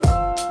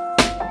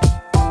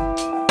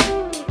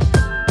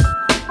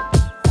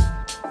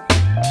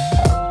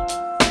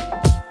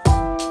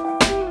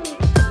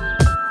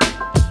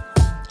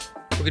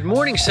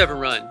morning, Severn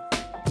Run.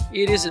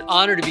 It is an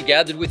honor to be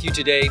gathered with you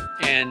today.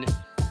 And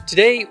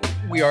today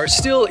we are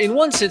still, in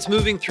one sense,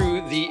 moving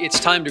through the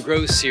It's Time to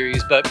Grow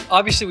series, but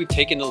obviously we've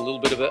taken a little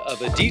bit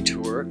of a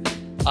detour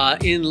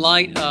in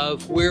light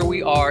of where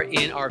we are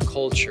in our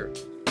culture.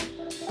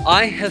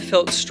 I have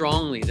felt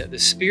strongly that the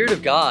Spirit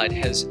of God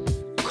has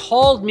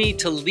called me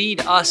to lead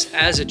us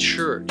as a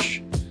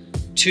church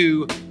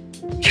to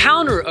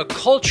counter a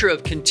culture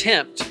of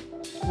contempt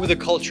with a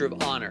culture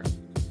of honor.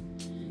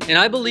 And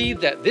I believe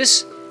that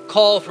this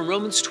call from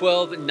Romans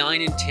 12,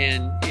 9 and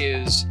 10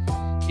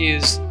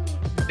 is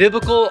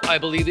biblical. I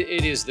believe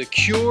it is the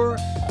cure.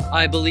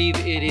 I believe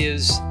it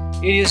is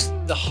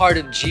the heart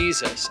of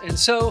Jesus. And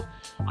so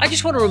I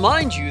just want to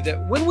remind you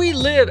that when we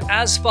live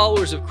as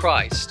followers of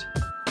Christ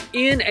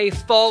in a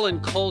fallen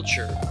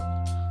culture,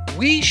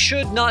 we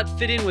should not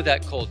fit in with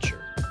that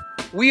culture.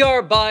 We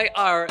are, by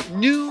our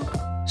new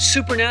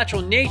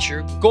supernatural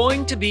nature,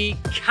 going to be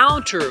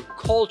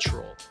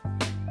countercultural.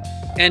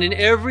 And in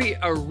every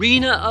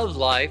arena of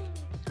life,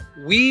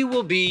 we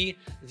will be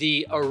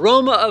the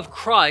aroma of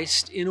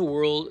Christ in a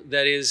world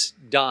that is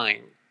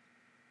dying.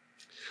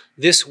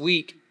 This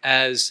week,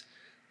 as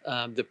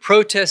the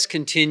protests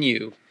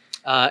continue,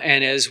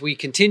 and as we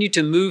continue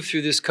to move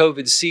through this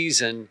COVID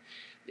season,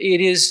 it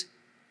is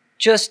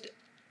just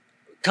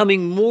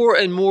coming more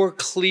and more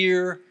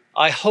clear,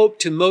 I hope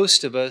to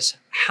most of us,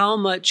 how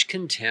much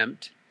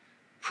contempt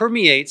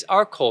permeates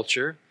our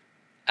culture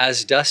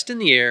as dust in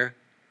the air,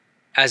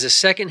 as a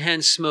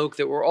secondhand smoke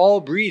that we're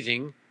all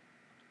breathing,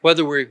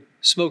 whether we're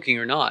smoking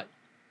or not.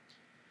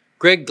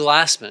 Greg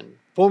Glassman,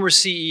 former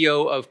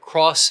CEO of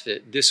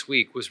CrossFit this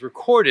week, was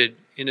recorded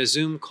in a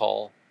Zoom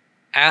call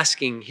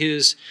asking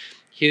his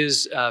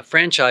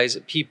franchise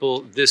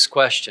people this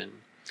question.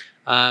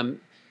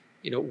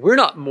 We're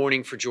not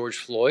mourning for George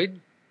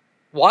Floyd.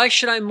 Why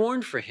should I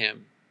mourn for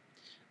him?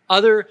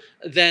 Other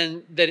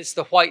than that it's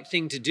the white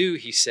thing to do,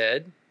 he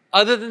said.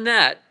 Other than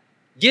that,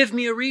 give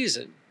me a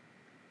reason.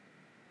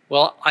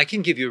 Well, I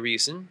can give you a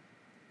reason.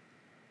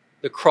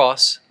 The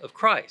cross of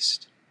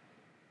Christ.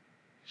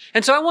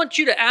 And so I want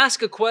you to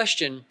ask a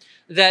question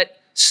that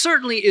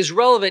certainly is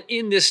relevant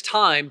in this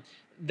time,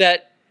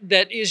 that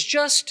is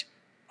just,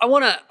 I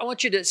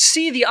want you to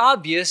see the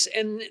obvious,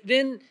 and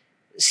then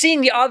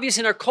seeing the obvious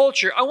in our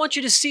culture, I want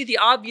you to see the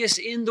obvious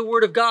in the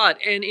Word of God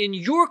and in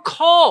your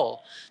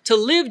call to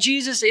live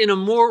Jesus in a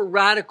more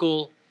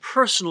radical,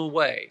 personal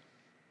way.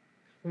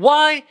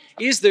 Why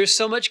is there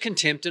so much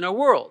contempt in our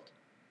world?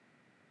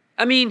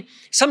 I mean,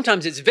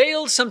 sometimes it's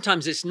veiled,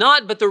 sometimes it's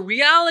not, but the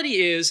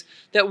reality is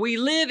that we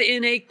live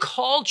in a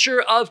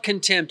culture of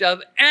contempt,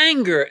 of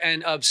anger,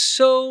 and of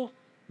so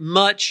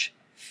much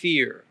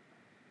fear.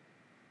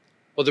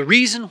 Well, the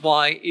reason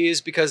why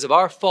is because of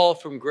our fall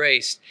from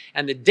grace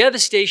and the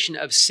devastation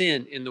of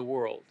sin in the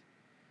world.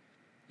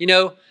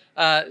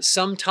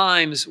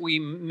 Sometimes we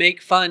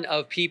make fun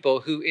of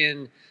people who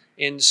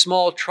in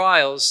small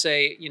trials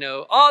say,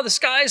 the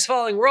sky is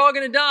falling, we're all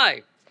going to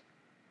die.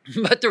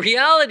 But the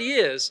reality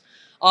is,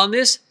 on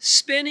this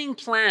spinning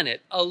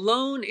planet,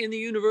 alone in the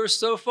universe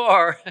so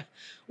far,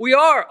 we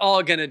are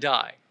all going to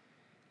die.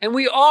 And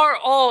we are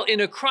all in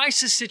a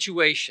crisis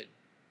situation.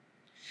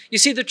 You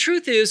see, the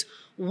truth is,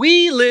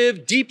 we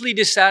live deeply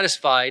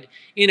dissatisfied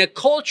in a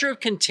culture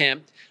of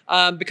contempt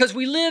because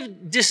we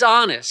live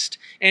dishonest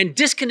and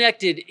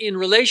disconnected in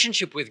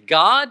relationship with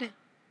God,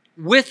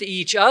 with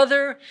each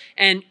other,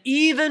 and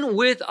even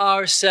with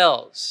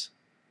ourselves.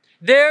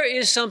 There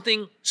is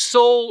something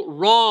soul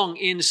wrong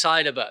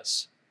inside of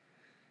us.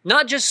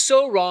 Not just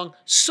so wrong,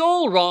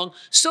 soul wrong,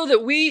 so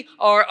that we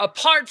are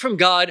apart from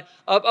God,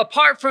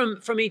 apart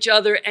from each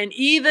other, and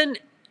even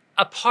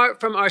apart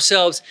from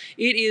ourselves.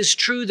 It is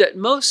true that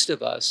most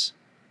of us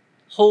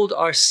hold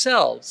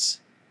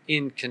ourselves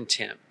in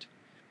contempt.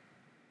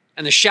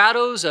 And the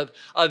shadows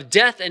of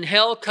death and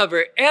hell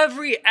cover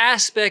every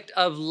aspect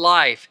of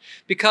life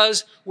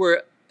because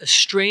we're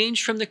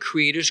estranged from the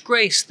Creator's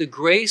grace, the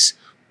grace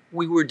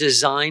we were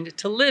designed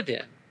to live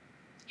in.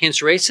 Hence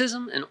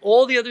racism and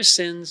all the other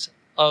sins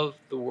of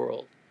the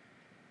world.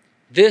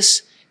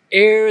 This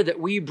air that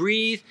we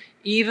breathe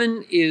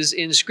even is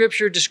in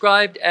Scripture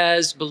described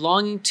as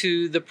belonging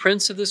to the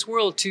prince of this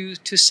world, to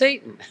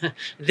Satan.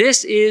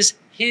 This is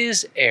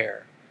his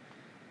air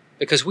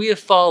because we have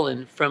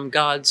fallen from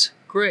God's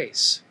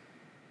grace.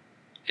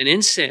 And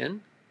in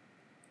sin,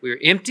 we are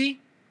empty,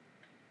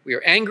 we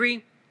are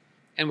angry,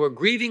 and we're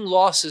grieving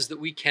losses that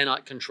we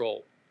cannot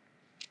control.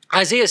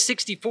 Isaiah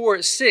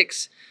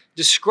 64:6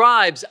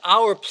 describes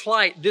our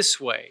plight this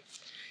way.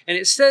 And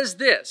it says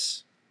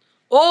this: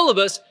 all of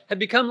us have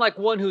become like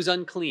one who's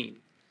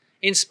unclean.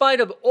 In spite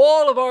of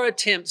all of our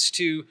attempts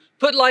to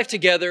put life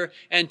together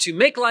and to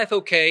make life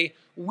okay,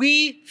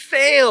 we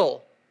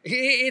fail.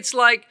 It's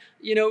like,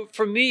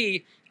 for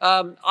me,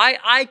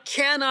 I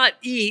cannot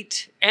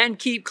eat and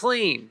keep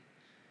clean.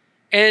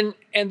 And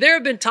there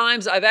have been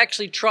times I've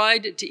actually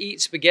tried to eat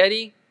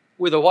spaghetti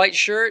with a white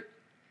shirt,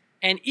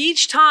 And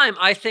each time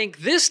I think,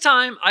 this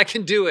time I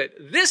can do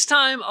it. This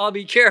time I'll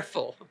be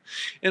careful.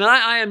 And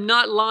I am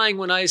not lying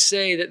when I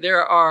say that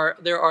there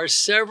are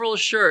several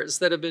shirts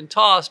that have been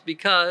tossed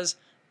because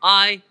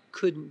I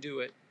couldn't do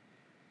it.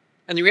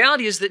 And the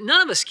reality is that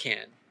none of us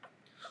can.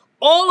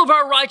 All of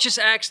our righteous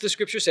acts, the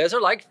scripture says,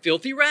 are like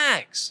filthy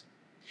rags.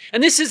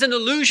 And this is an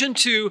allusion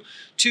to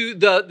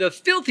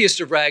the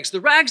filthiest of rags, the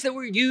rags that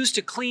were used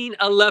to clean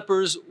a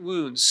leper's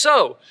wounds.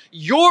 So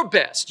your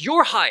best,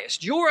 your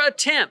highest, your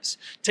attempts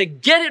to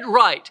get it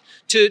right,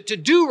 to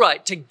do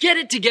right, to get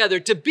it together,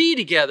 to be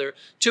together,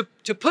 to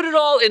put it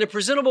all in a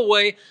presentable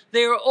way,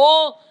 they are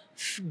all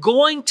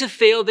going to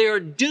fail. They are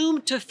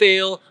doomed to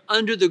fail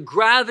under the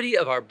gravity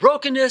of our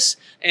brokenness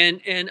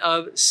and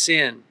of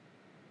sin.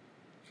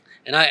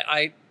 And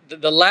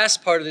the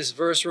last part of this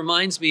verse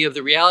reminds me of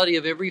the reality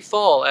of every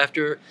fall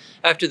after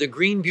the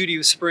green beauty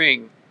of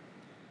spring.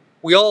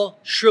 We all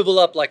shrivel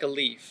up like a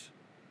leaf.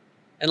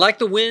 And like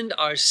the wind,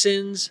 our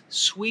sins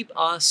sweep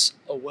us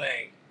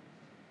away.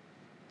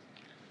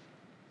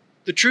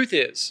 The truth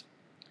is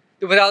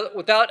that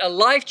without a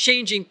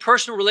life-changing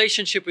personal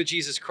relationship with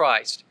Jesus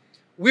Christ,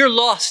 we're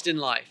lost in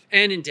life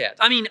and in death.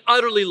 I mean,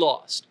 utterly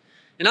lost.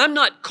 And I'm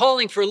not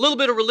calling for a little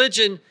bit of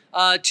religion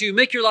to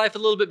make your life a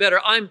little bit better.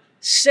 I'm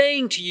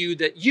saying to you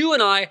that you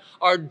and I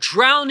are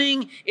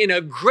drowning in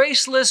a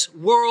graceless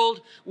world.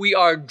 We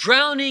are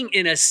drowning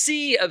in a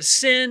sea of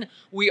sin.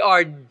 We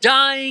are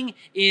dying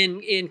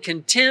in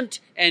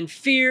contempt and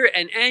fear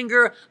and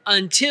anger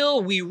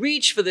until we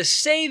reach for the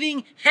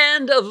saving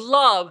hand of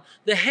love,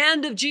 the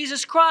hand of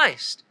Jesus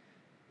Christ.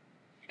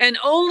 And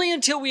only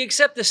until we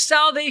accept the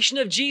salvation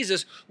of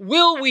Jesus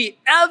will we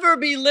ever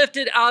be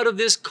lifted out of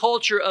this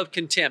culture of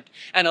contempt.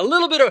 And a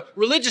little bit of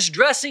religious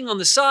dressing on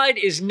the side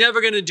is never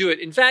going to do it.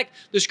 In fact,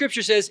 the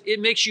scripture says it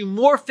makes you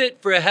more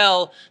fit for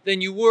hell than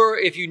you were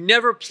if you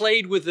never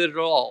played with it at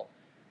all.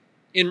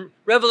 In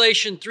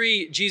Revelation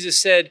 3, Jesus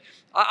said,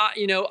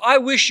 I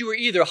wish you were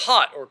either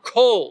hot or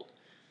cold.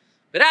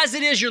 But as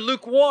it is, you're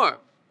lukewarm.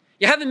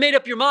 You haven't made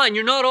up your mind.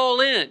 You're not all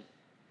in.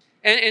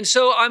 And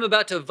so I'm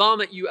about to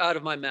vomit you out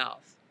of my mouth.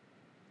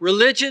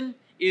 Religion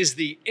is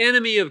the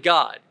enemy of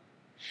God.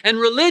 And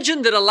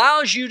religion that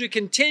allows you to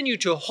continue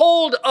to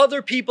hold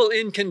other people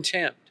in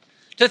contempt,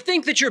 to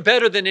think that you're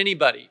better than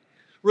anybody.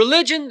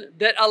 Religion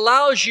that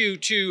allows you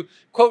to,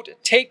 quote,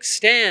 take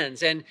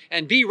stands and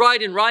be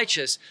right and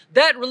righteous.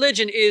 That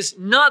religion is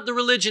not the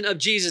religion of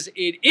Jesus.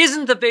 It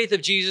isn't the faith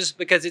of Jesus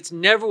because it's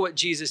never what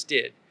Jesus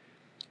did.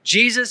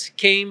 Jesus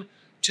came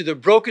to the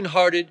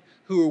brokenhearted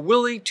who were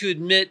willing to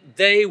admit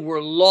they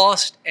were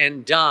lost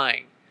and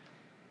dying.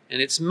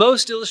 And it's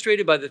most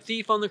illustrated by the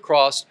thief on the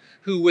cross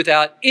who,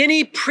 without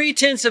any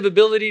pretense of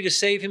ability to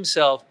save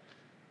himself,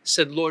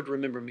 said, Lord,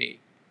 remember me.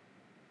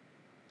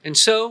 And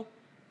so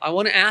I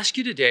want to ask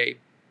you today,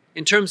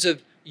 in terms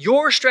of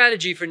your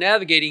strategy for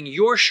navigating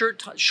your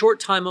short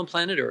time on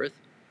planet Earth,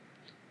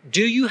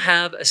 do you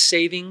have a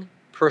saving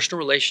personal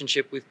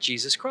relationship with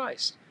Jesus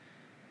Christ?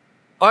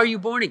 Are you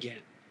born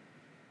again?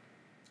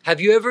 Have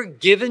you ever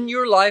given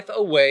your life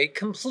away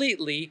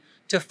completely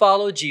to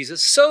follow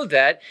Jesus so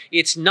that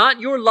it's not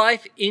your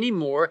life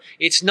anymore,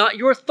 it's not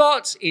your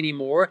thoughts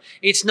anymore,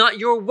 it's not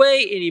your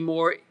way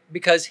anymore,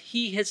 because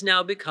he has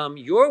now become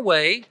your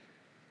way,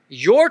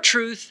 your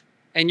truth,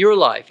 and your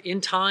life in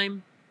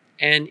time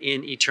and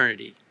in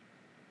eternity.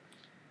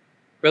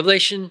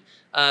 Revelation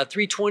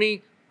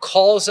 3:20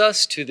 calls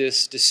us to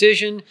this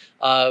decision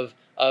of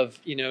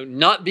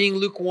not being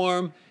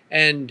lukewarm,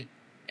 and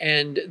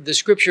the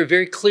scripture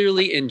very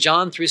clearly in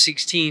John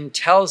 3:16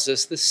 tells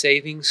us the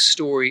saving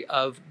story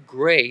of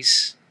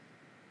grace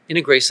in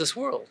a graceless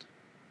world.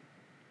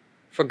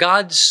 For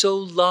God so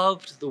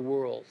loved the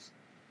world,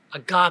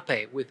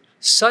 agape, with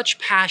such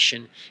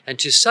passion and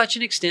to such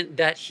an extent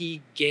that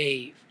he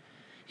gave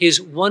his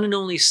one and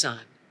only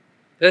Son,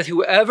 that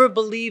whoever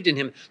believed in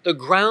him, the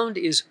ground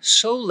is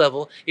so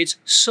level, it's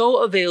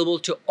so available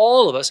to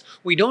all of us.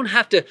 We don't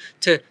have to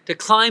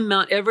climb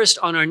Mount Everest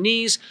on our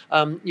knees.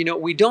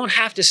 We don't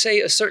have to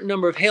say a certain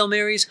number of Hail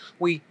Marys.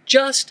 We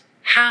just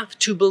have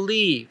to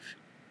believe.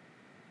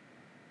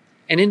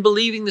 And in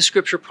believing, the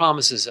scripture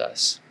promises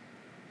us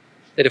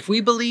that if we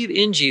believe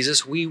in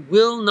Jesus, we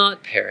will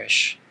not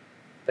perish,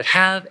 but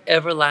have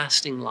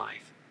everlasting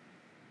life.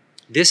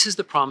 This is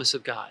the promise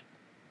of God.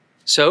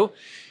 So,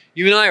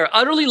 you and I are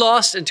utterly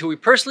lost until we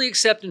personally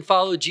accept and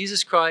follow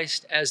Jesus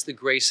Christ as the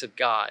grace of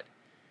God.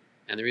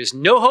 And there is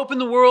no hope in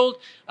the world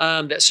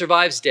that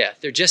survives death.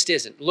 There just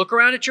isn't. Look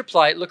around at your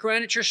plight. Look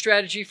around at your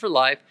strategy for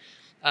life.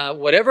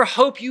 Whatever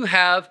hope you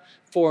have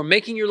for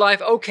making your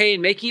life okay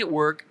and making it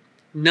work,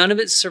 none of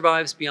it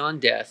survives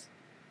beyond death,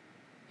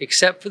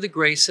 except for the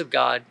grace of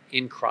God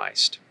in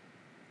Christ,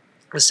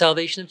 the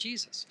salvation of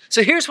Jesus.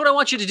 So here's what I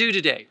want you to do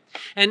today.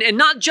 And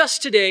not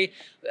just today,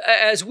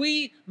 as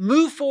we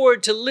move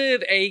forward to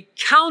live a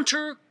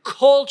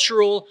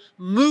counter-cultural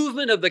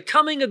movement of the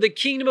coming of the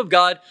kingdom of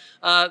God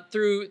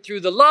through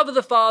the love of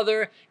the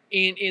Father,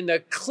 in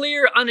the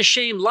clear,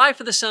 unashamed life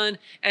of the Son,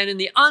 and in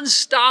the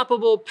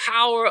unstoppable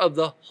power of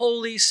the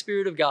Holy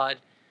Spirit of God,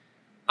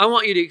 I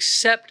want you to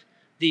accept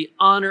the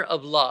honor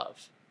of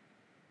love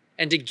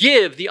and to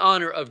give the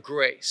honor of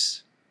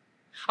grace.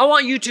 I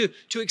want you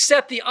to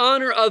accept the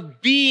honor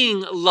of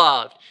being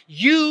loved.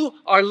 You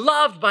are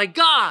loved by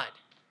God.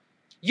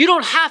 You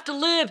don't have to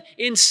live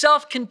in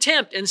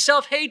self-contempt and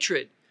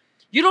self-hatred.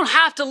 You don't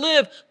have to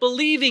live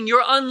believing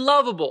you're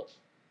unlovable.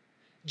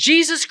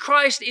 Jesus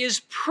Christ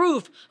is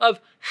proof of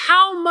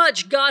how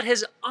much God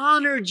has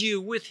honored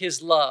you with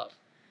his love.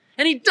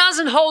 And he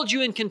doesn't hold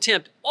you in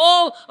contempt.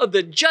 All of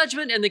the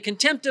judgment and the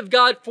contempt of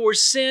God for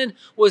sin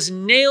was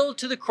nailed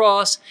to the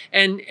cross,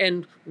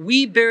 and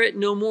we bear it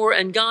no more,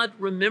 and God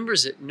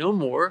remembers it no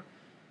more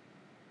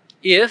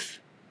if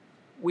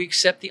we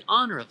accept the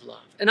honor of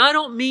love. And I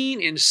don't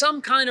mean in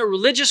some kind of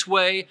religious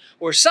way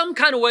or some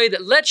kind of way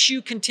that lets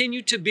you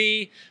continue to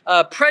be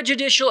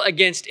prejudicial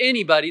against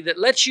anybody, that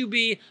lets you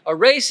be a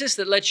racist,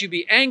 that lets you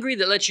be angry,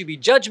 that lets you be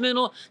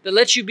judgmental, that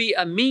lets you be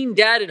a mean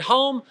dad at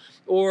home,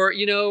 or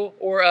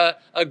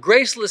a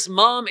graceless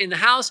mom in the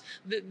house.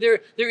 There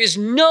is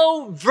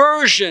no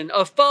version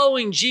of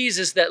following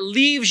Jesus that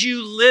leaves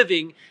you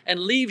living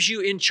and leaves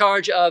you in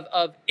charge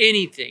of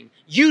anything.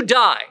 You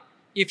die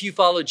if you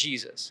follow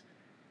Jesus.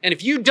 And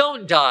if you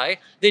don't die,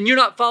 then you're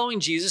not following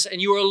Jesus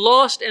and you are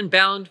lost and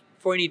bound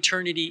for an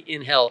eternity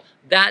in hell.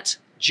 That's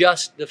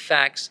just the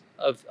facts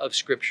of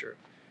Scripture.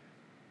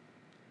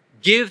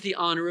 Give the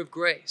honor of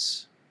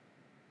grace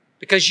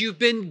because you've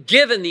been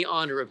given the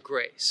honor of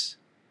grace.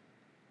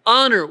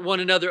 Honor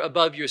one another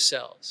above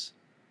yourselves.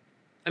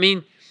 I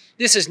mean,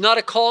 this is not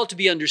a call to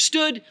be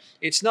understood.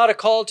 It's not a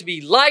call to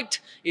be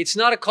liked. It's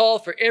not a call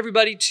for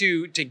everybody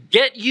to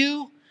get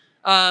you.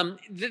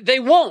 They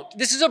won't.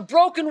 This is a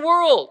broken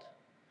world.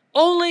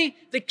 Only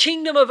the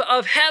kingdom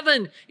of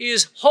heaven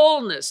is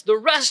wholeness. The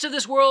rest of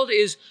this world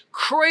is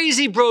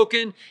crazy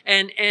broken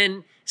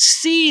and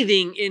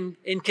seething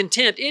in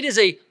contempt. It is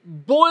a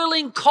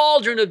boiling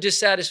cauldron of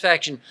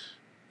dissatisfaction.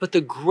 But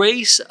the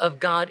grace of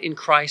God in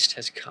Christ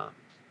has come.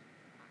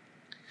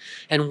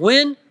 And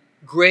when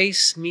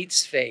grace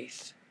meets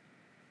faith,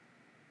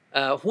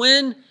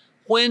 when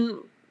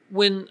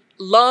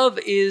love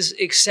is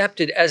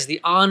accepted as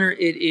the honor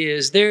it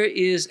is, there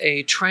is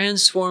a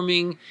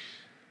transforming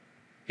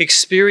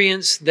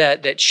experience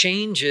that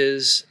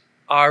changes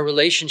our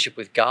relationship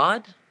with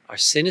God. Our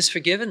sin is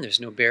forgiven. There's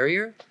no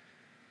barrier.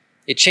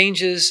 It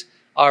changes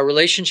our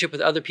relationship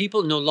with other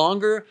people. No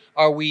longer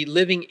are we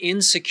living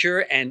insecure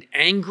and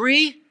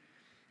angry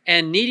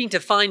and needing to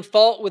find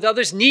fault with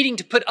others, needing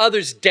to put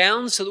others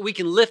down so that we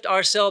can lift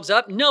ourselves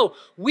up. No,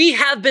 we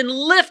have been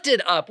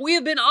lifted up. We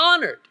have been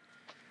honored.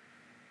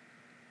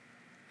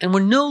 And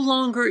we're no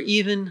longer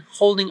even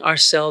holding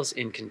ourselves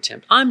in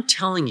contempt. I'm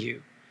telling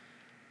you,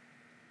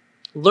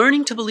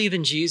 learning to believe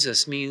in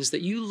Jesus means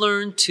that you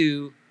learn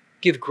to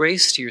give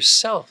grace to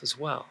yourself as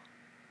well.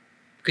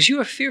 Because you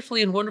are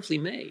fearfully and wonderfully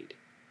made.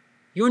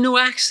 You're no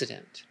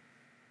accident.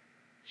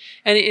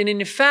 And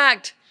in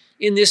fact,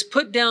 in this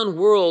put-down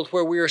world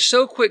where we are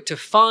so quick to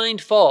find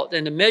fault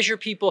and to measure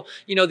people,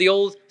 the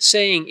old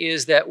saying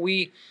is that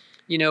we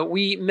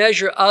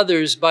measure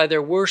others by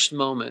their worst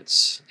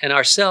moments and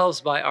ourselves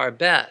by our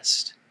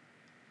best.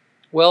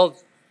 Well,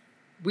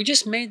 we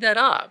just made that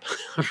up,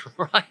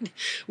 right?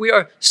 We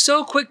are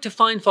so quick to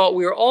find fault.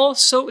 We are all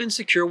so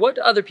insecure. What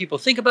do other people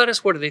think about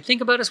us? What do they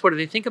think about us? What do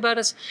they think about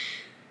us?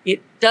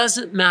 It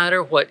doesn't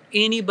matter what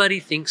anybody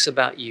thinks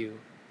about you,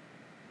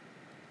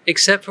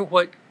 except for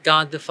what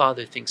God the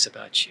Father thinks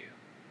about you.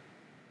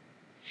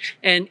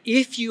 And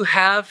if you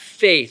have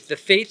faith, the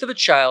faith of a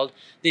child,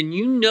 then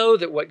you know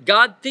that what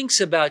God thinks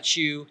about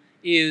you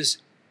is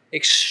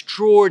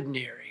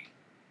extraordinary.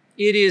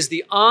 It is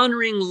the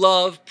honoring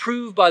love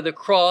proved by the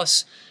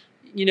cross,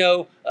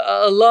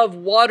 a love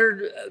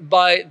watered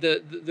by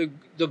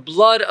the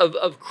blood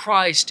of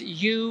Christ.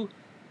 You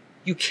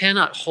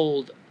cannot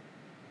hold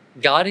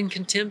God in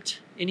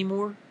contempt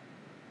anymore.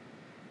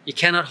 You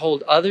cannot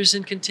hold others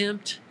in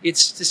contempt.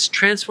 It's this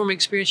transforming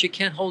experience. You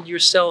can't hold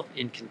yourself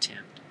in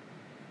contempt.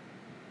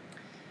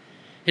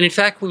 And in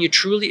fact, when you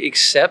truly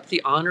accept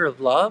the honor of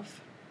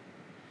love,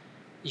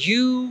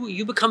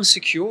 you become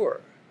secure.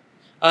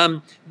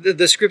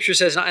 The scripture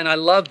says, and I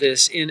love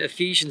this in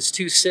Ephesians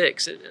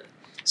 2:6.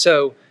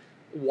 So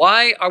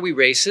why are we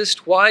racist?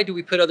 Why do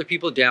we put other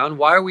people down?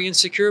 Why are we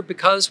insecure?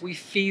 Because we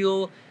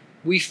feel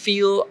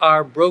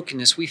our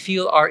brokenness. We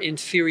feel our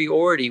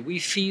inferiority. We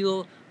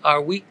feel our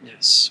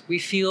weakness. We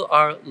feel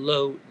our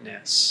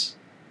lowness.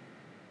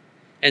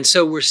 And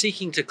so we're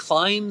seeking to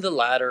climb the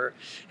ladder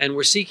and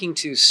we're seeking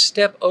to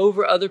step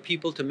over other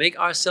people to make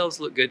ourselves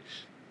look good,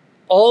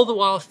 all the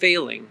while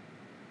failing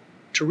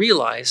to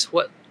realize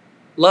what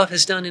love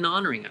has done in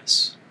honoring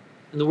us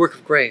in the work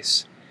of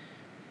grace.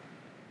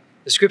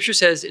 The scripture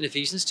says in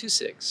Ephesians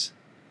 2:6,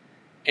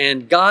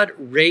 and God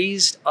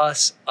raised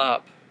us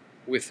up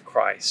with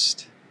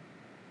Christ.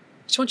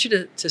 I just want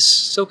you to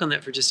soak on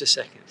that for just a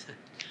second.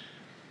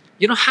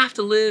 You don't have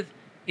to live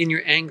in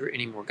your anger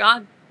anymore.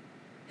 God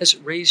has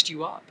raised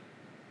you up.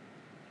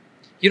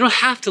 You don't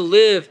have to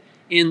live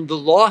in the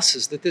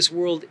losses that this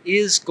world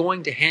is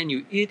going to hand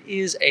you. It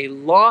is a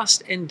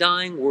lost and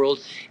dying world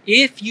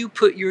if you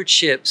put your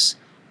chips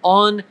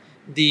on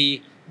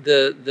the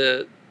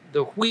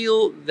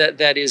wheel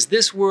that is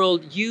this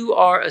world, you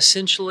are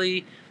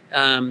essentially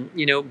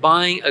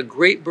buying a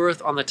great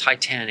berth on the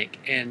Titanic,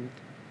 and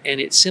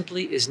it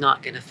simply is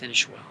not going to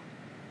finish well.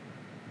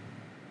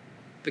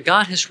 But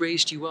God has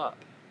raised you up.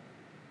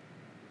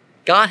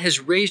 God has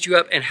raised you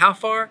up, and how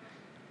far?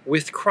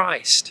 With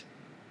Christ,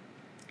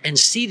 and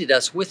seated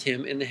us with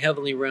him in the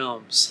heavenly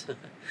realms,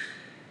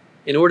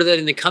 in order that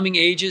in the coming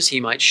ages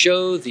he might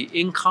show the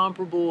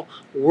incomparable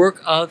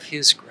work of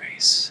his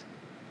grace.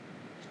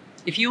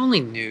 If you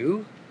only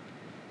knew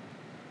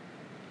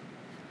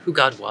who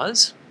God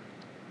was,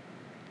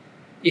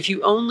 if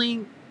you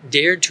only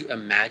dared to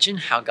imagine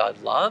how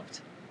God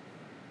loved,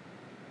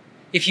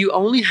 if you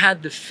only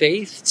had the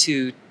faith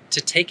to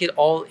take it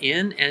all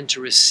in and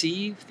to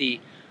receive the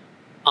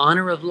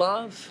honor of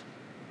love,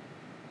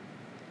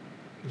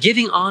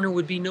 giving honor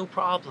would be no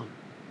problem.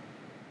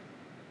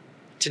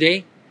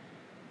 Today,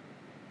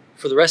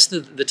 for the rest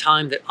of the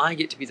time that I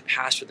get to be the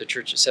pastor of the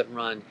church at Severn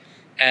Run,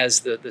 as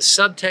the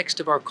subtext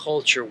of our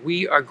culture,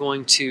 we are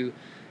going to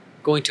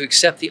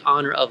accept the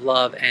honor of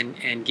love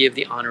and give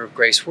the honor of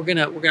grace. We're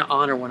gonna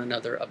honor one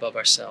another above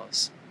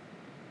ourselves.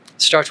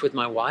 It starts with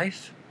my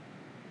wife.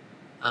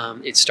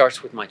 It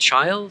starts with my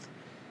child.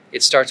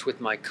 It starts with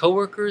my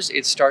coworkers.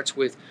 It starts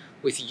with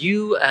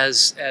you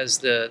as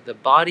the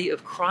body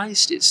of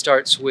Christ. It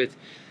starts with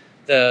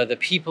the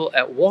people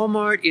at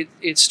Walmart.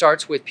 It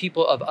starts with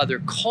people of other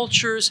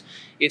cultures.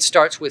 It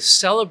starts with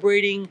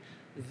celebrating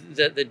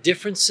the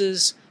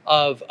differences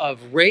of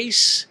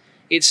race.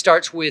 It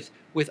starts with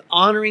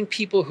honoring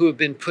people who have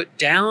been put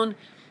down.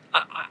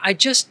 I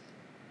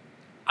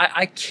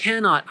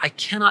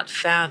cannot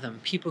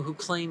fathom people who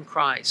claim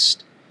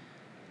Christ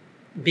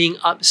being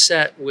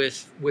upset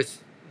with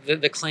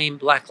the claim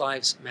Black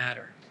Lives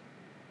Matter.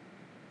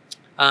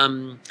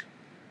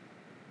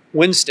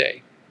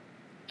 Wednesday,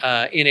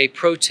 in a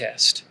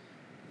protest,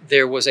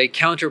 there was a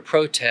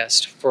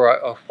counter-protest for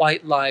a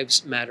White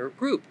Lives Matter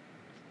group.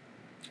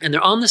 And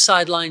they're on the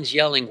sidelines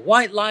yelling,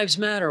 "White Lives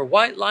Matter,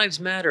 White Lives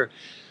Matter."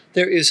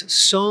 There is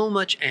so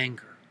much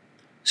anger,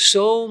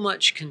 so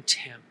much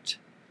contempt,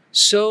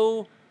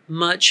 so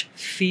much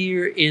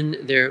fear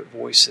in their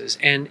voices.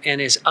 And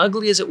as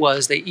ugly as it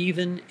was, they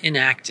even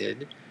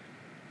enacted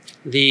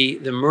the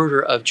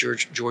murder of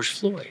George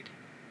Floyd.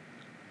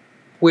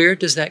 Where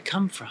does that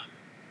come from?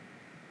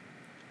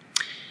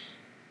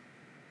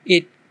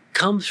 It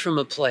comes from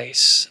a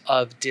place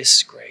of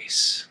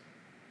disgrace.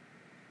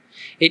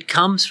 It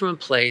comes from a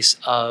place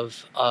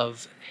of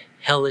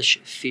hellish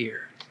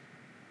fear.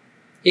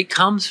 It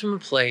comes from a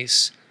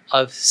place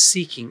of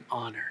seeking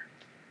honor.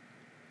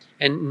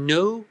 And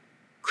no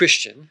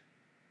Christian,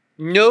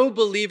 no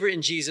believer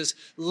in Jesus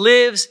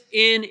lives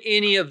in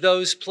any of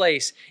those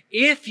places.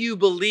 If you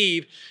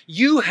believe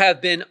you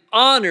have been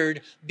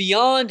honored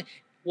beyond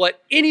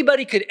what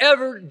anybody could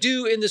ever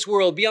do in this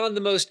world, beyond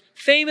the most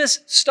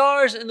famous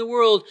stars in the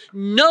world,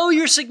 know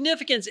your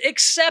significance,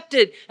 accept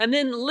it, and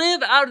then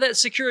live out of that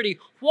security.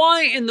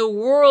 Why in the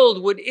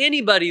world would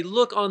anybody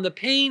look on the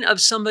pain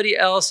of somebody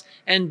else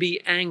and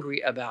be angry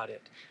about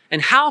it?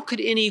 And how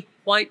could any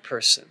white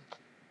person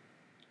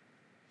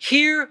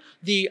hear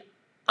the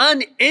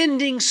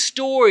unending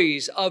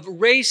stories of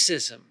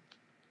racism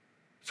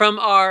from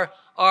our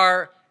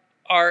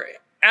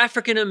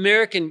African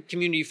American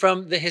community,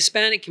 from the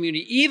Hispanic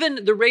community,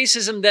 even the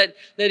racism that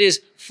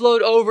is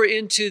flowed over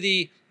into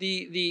the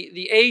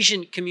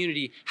Asian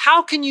community?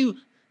 How can you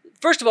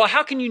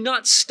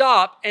not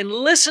stop and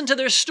listen to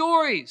their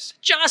stories?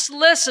 Just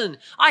listen.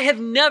 I have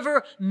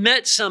never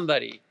met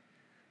somebody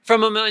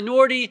from a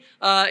minority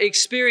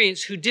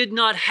experience who did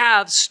not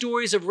have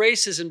stories of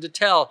racism to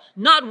tell,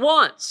 not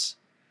once.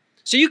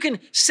 So you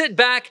can sit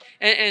back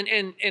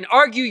and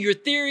argue your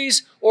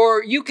theories,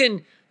 or you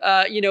can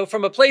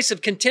from a place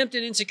of contempt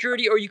and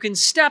insecurity, or you can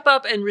step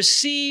up and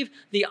receive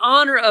the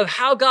honor of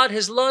how God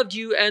has loved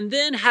you, and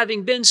then,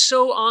 having been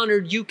so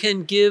honored, you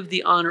can give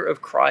the honor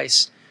of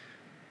Christ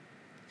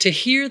to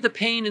hear the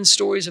pain and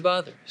stories of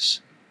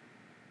others.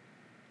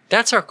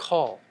 That's our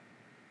call.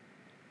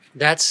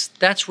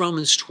 That's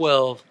Romans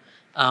 12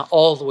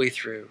 all the way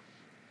through.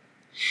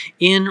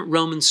 In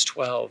Romans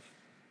 12,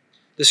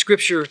 the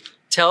scripture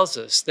tells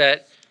us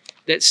that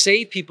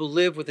saved people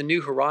live with a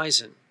new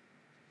horizon.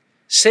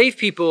 Saved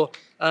people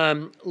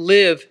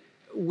live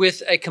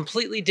with a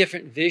completely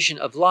different vision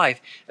of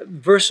life.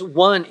 Verse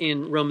 1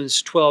 in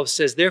Romans 12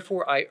 says,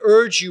 "Therefore I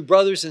urge you,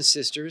 brothers and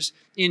sisters,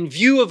 in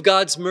view of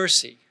God's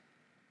mercy."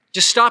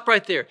 Just stop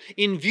right there.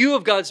 In view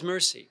of God's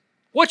mercy.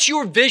 What's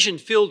your vision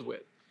filled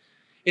with?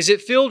 Is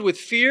it filled with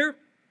fear?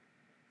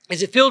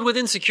 Is it filled with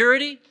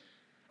insecurity?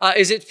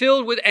 Is it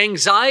filled with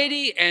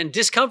anxiety and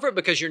discomfort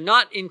because you're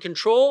not in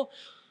control?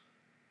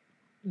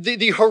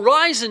 The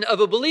horizon of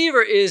a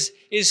believer is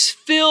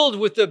filled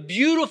with the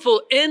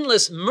beautiful,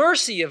 endless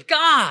mercy of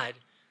God.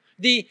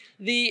 The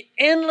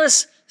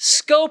endless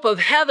scope of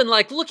heaven,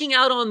 like looking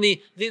out on the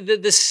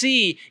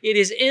sea. It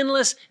is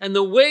endless, and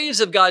the waves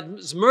of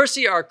God's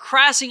mercy are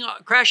crashing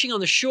on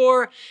the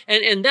shore.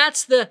 And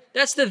that's the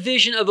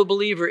vision of a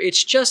believer.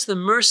 It's just the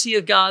mercy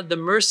of God, the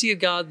mercy of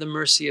God, the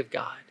mercy of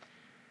God.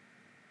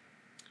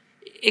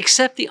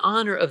 Accept the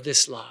honor of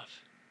this love.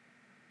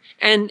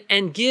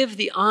 And give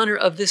the honor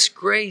of this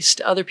grace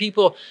to other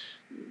people.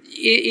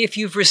 If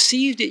you've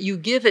received it, you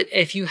give it.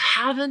 If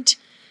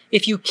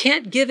you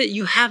can't give it,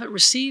 you haven't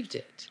received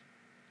it.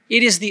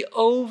 It is the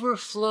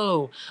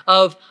overflow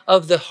of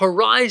the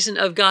horizon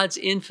of God's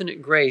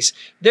infinite grace.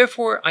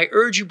 Therefore, I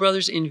urge you,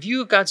 brothers, in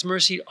view of God's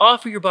mercy, to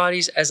offer your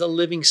bodies as a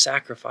living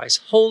sacrifice,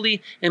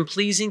 holy and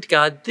pleasing to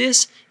God.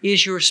 This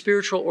is your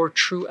spiritual or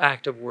true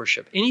act of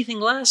worship.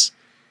 Anything less,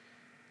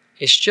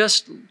 it's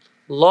just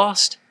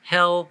lost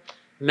hell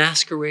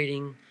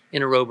masquerading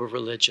in a robe of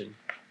religion.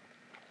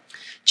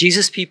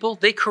 Jesus people,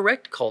 they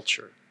correct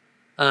culture.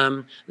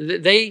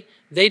 They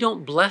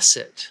don't bless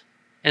it,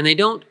 and they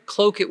don't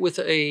cloak it with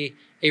a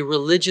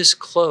religious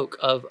cloak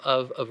of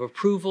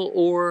approval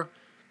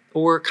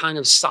or kind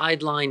of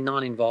sideline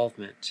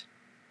non-involvement.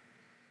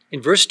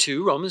 In verse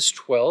 2, Romans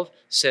 12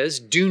 says,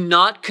 "Do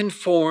not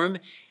conform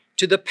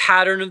to the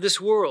pattern of this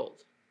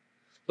world,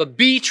 but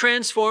be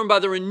transformed by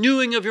the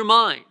renewing of your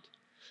mind.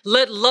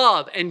 Let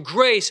love and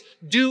grace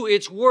do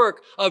its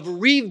work of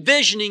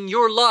revisioning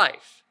your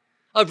life,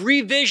 of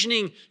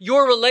revisioning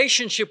your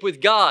relationship with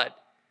God.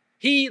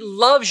 He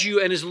loves you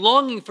and is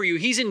longing for you.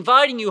 He's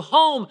inviting you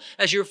home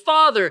as your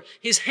Father.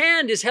 His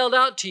hand is held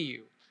out to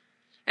you.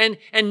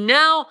 And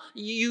now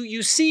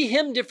you see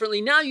Him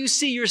differently. Now you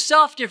see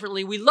yourself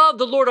differently. We love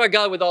the Lord our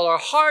God with all our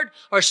heart,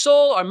 our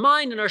soul, our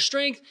mind, and our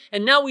strength.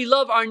 And now we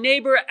love our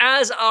neighbor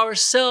as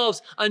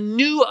ourselves. A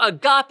new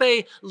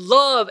agape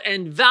love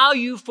and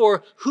value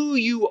for who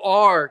you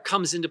are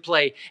comes into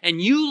play.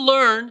 And you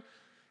learn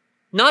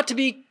not to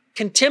be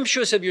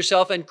contemptuous of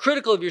yourself and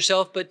critical of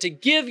yourself, but to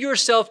give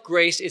yourself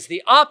grace. It's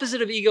the opposite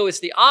of ego.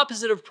 It's the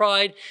opposite of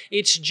pride.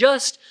 It's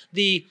just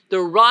the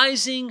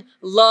rising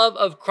love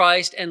of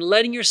Christ and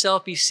letting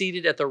yourself be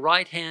seated at the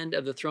right hand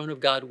of the throne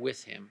of God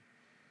with Him.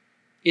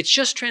 It's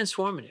just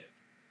transformative.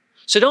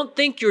 So don't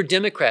think your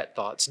Democrat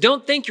thoughts.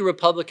 Don't think your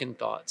Republican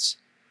thoughts.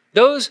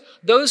 Those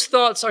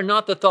thoughts are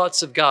not the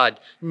thoughts of God.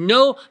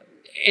 No,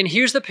 and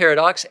here's the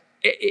paradox.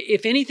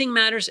 If anything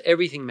matters,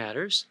 everything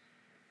matters.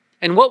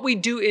 And what we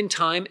do in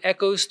time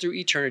echoes through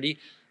eternity,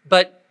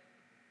 but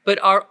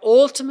our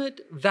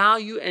ultimate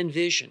value and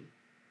vision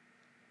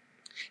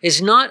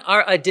is not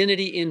our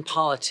identity in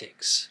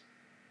politics.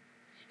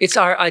 It's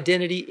our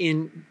identity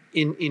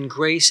in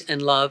grace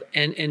and love,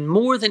 and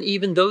more than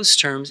even those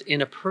terms,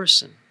 in a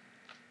person.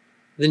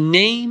 The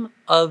name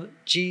of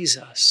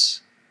Jesus.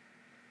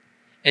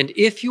 And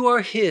if you are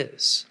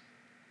His,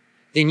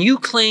 then you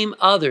claim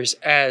others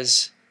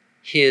as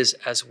His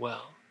as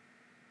well.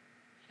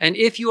 And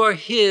if you are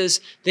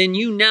His, then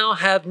you now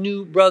have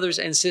new brothers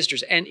and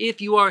sisters. And if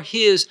you are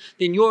His,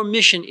 then your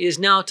mission is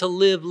now to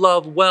live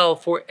love well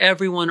for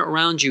everyone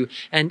around you.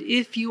 And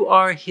if you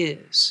are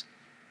His,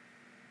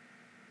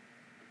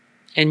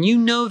 and you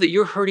know that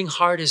your hurting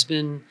heart has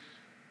been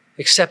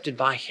accepted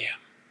by Him,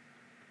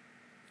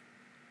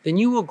 then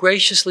you will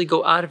graciously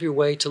go out of your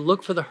way to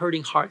look for the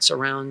hurting hearts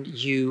around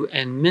you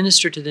and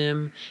minister to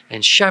them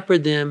and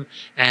shepherd them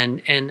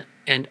and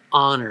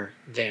honor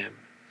them.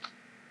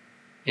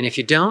 And if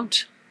you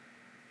don't,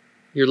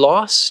 you're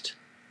lost.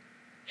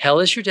 Hell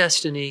is your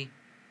destiny,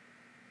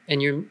 and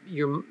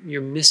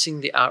you're missing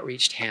the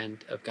outreached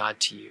hand of God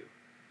to you.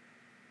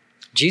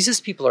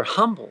 Jesus' people are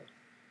humble.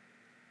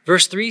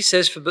 Verse 3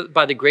 says, "For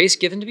by the grace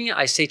given to me,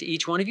 I say to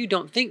each one of you,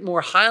 don't think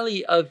more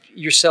highly of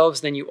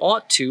yourselves than you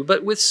ought to,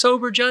 but with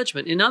sober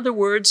judgment." In other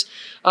words,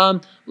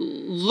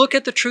 look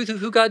at the truth of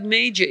who God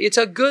made you. It's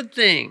a good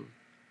thing.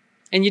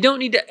 And you don't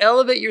need to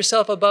elevate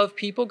yourself above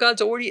people.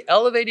 God's already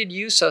elevated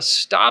you, so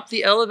stop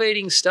the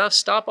elevating stuff,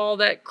 stop all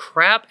that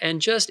crap,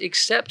 and just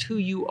accept who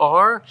you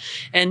are,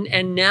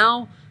 and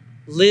now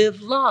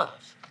live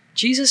love.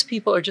 Jesus'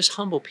 people are just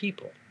humble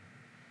people.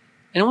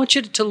 And I want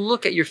you to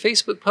look at your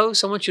Facebook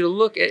posts. I want you to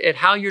look at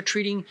how you're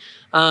treating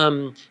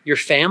your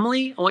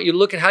family. I want you to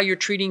look at how you're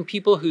treating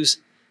people whose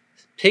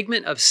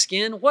pigment of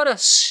skin. What a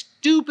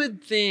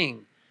stupid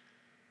thing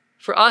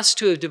for us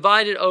to have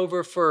divided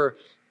over for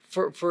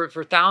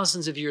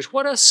thousands of years.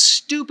 What a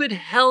stupid,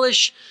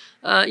 hellish,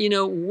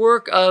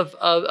 work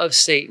of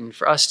Satan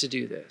for us to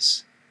do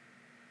this.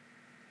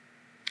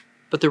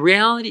 But the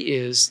reality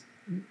is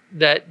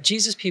that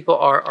Jesus' people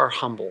are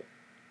humble.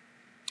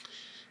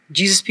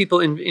 Jesus' people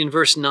in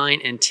verse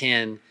 9 and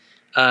 10,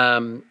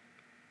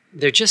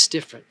 they're just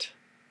different.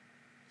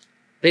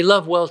 They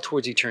love well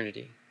towards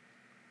eternity.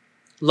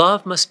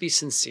 Love must be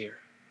sincere.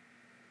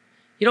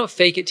 You don't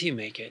fake it till you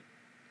make it.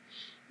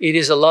 It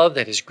is a love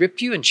that has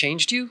gripped you and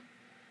changed you.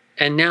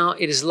 And now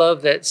it is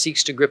love that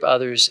seeks to grip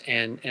others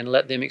and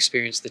let them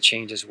experience the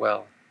change as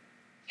well.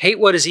 Hate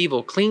what is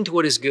evil, cling to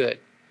what is good.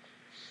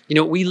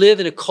 We live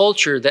in a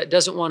culture that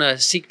doesn't want to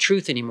seek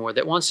truth anymore,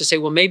 that wants to say,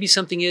 well, maybe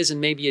something is and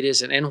maybe it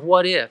isn't, and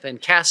what if,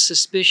 and cast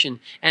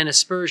suspicion and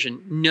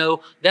aspersion.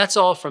 No, that's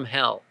all from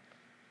hell.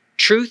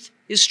 Truth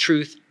is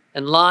truth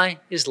and lie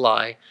is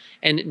lie,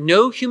 and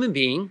no human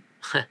being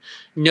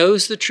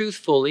knows the truth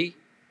fully.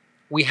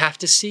 We have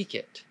to seek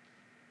it,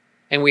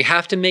 and we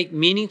have to make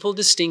meaningful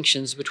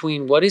distinctions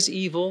between what is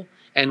evil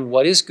and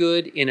what is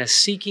good in a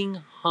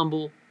seeking,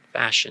 humble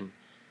fashion.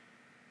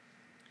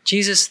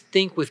 Jesus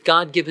think with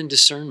God-given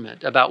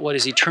discernment about what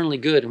is eternally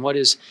good and what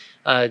is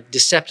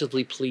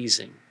deceptively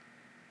pleasing.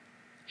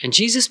 And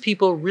Jesus'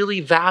 people really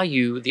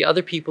value the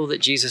other people that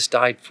Jesus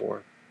died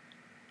for.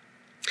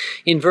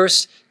 In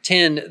verse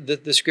 10,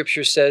 the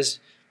scripture says,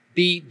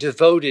 be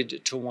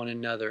devoted to one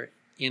another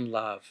in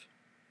love.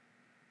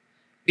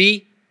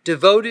 Be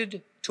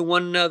devoted to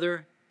one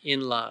another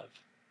in love.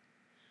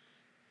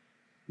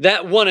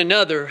 That one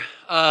another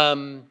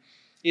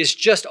is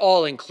just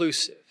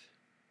all-inclusive.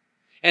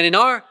 And in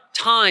our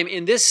time,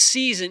 in this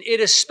season,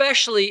 it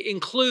especially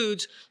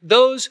includes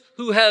those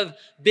who have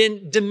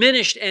been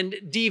diminished and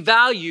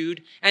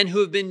devalued and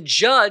who have been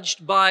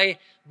judged by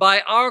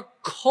our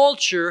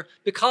culture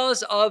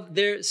because of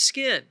their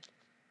skin.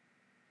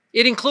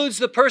 It includes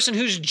the person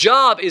whose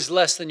job is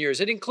less than yours.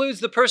 It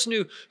includes the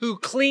person who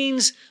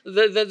cleans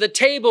the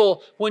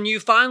table when you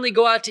finally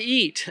go out to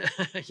eat.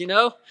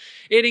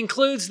 It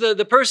includes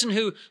the person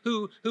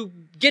who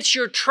gets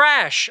your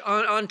trash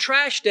on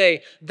trash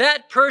day.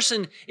 That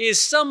person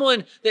is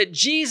someone that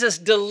Jesus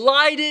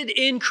delighted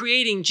in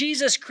creating.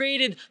 Jesus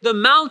created the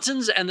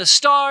mountains and the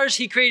stars.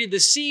 He created the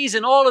seas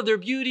and all of their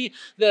beauty,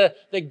 the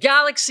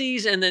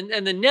galaxies and the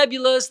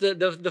nebulas,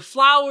 the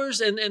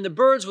flowers and the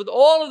birds with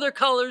all of their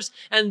colors.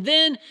 And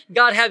then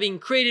God, having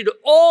created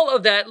all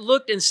of that,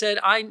 looked and said,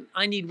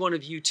 I need one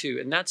of you too.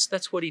 And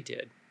that's what he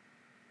did.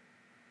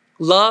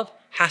 Love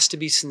has to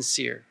be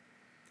sincere.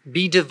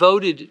 Be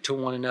devoted to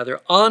one another.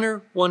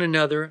 Honor one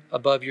another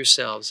above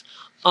yourselves.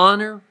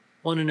 Honor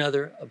one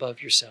another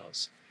above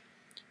yourselves.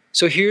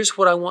 So here's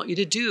what I want you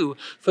to do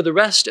for the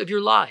rest of your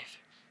life.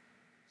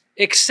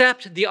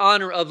 Accept the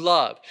honor of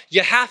love.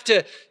 You have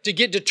to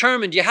get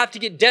determined. You have to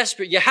get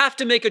desperate. You have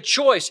to make a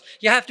choice.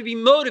 You have to be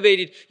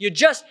motivated. You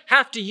just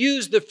have to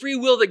use the free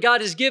will that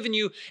God has given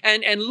you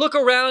and look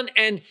around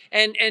and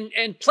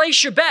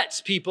place your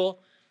bets, people,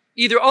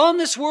 either on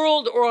this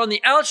world or on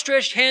the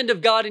outstretched hand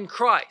of God in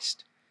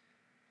Christ.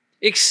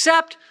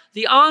 Accept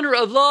the honor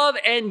of love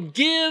and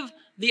give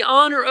the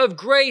honor of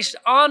grace.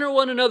 Honor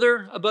one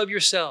another above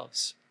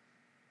yourselves.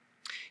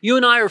 You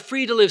and I are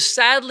free to live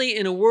sadly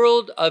in a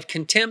world of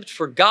contempt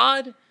for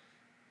God,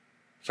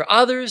 for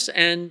others,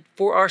 and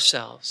for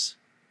ourselves.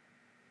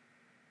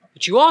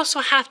 But you also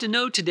have to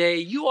know today,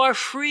 you are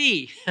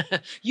free.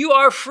 You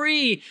are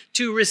free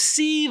to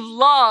receive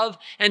love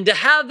and to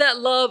have that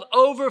love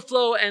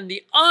overflow and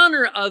the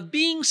honor of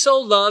being so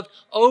loved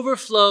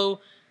overflow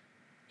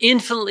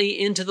infinitely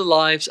into the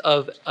lives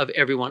of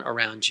everyone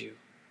around you.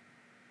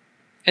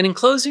 And in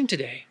closing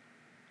today,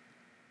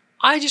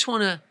 I just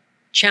want to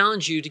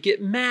challenge you to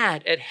get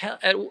mad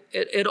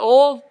at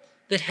all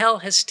that hell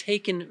has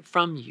taken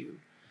from you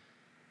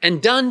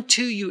and done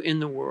to you in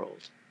the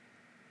world,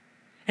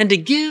 and to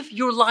give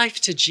your life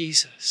to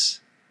Jesus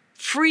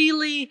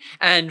freely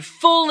and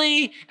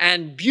fully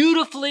and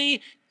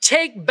beautifully.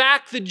 Take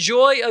back the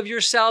joy of your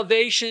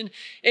salvation,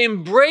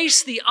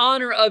 embrace the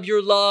honor of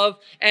your love,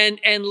 and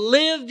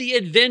live the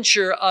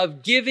adventure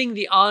of giving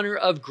the honor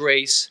of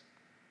grace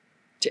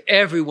to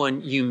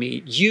everyone you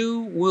meet. You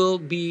will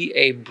be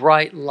a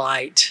bright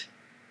light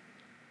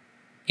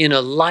in a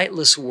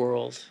lightless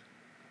world.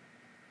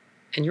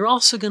 And you're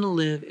also going to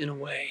live in a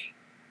way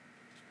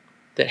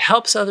that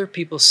helps other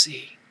people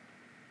see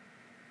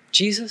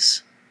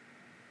Jesus,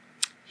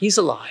 he's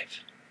alive.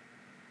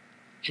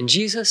 And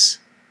Jesus,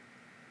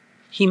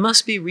 he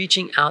must be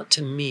reaching out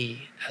to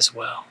me as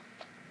well.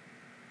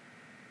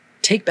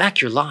 Take back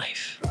your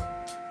life.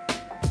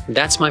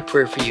 That's my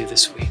prayer for you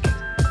this week.